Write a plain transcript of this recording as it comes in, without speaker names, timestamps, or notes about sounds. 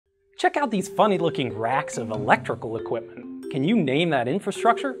Check out these funny looking racks of electrical equipment. Can you name that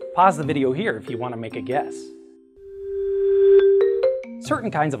infrastructure? Pause the video here if you want to make a guess. Certain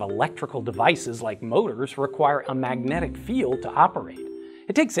kinds of electrical devices like motors require a magnetic field to operate.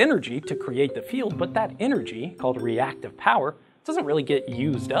 It takes energy to create the field, but that energy, called reactive power, doesn't really get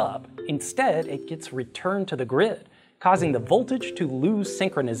used up. Instead, it gets returned to the grid, causing the voltage to lose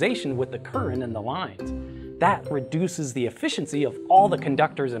synchronization with the current in the lines. That reduces the efficiency of all the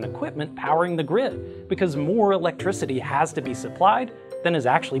conductors and equipment powering the grid, because more electricity has to be supplied than is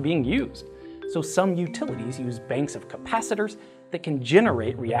actually being used. So some utilities use banks of capacitors that can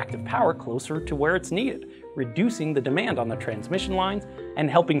generate reactive power closer to where it's needed, reducing the demand on the transmission lines and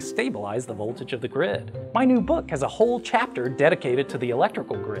helping stabilize the voltage of the grid. My new book has a whole chapter dedicated to the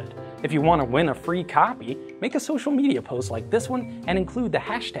electrical grid. If you want to win a free copy, make a social media post like this one and include the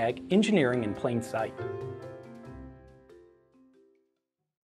hashtag #EngineeringInPlainSight.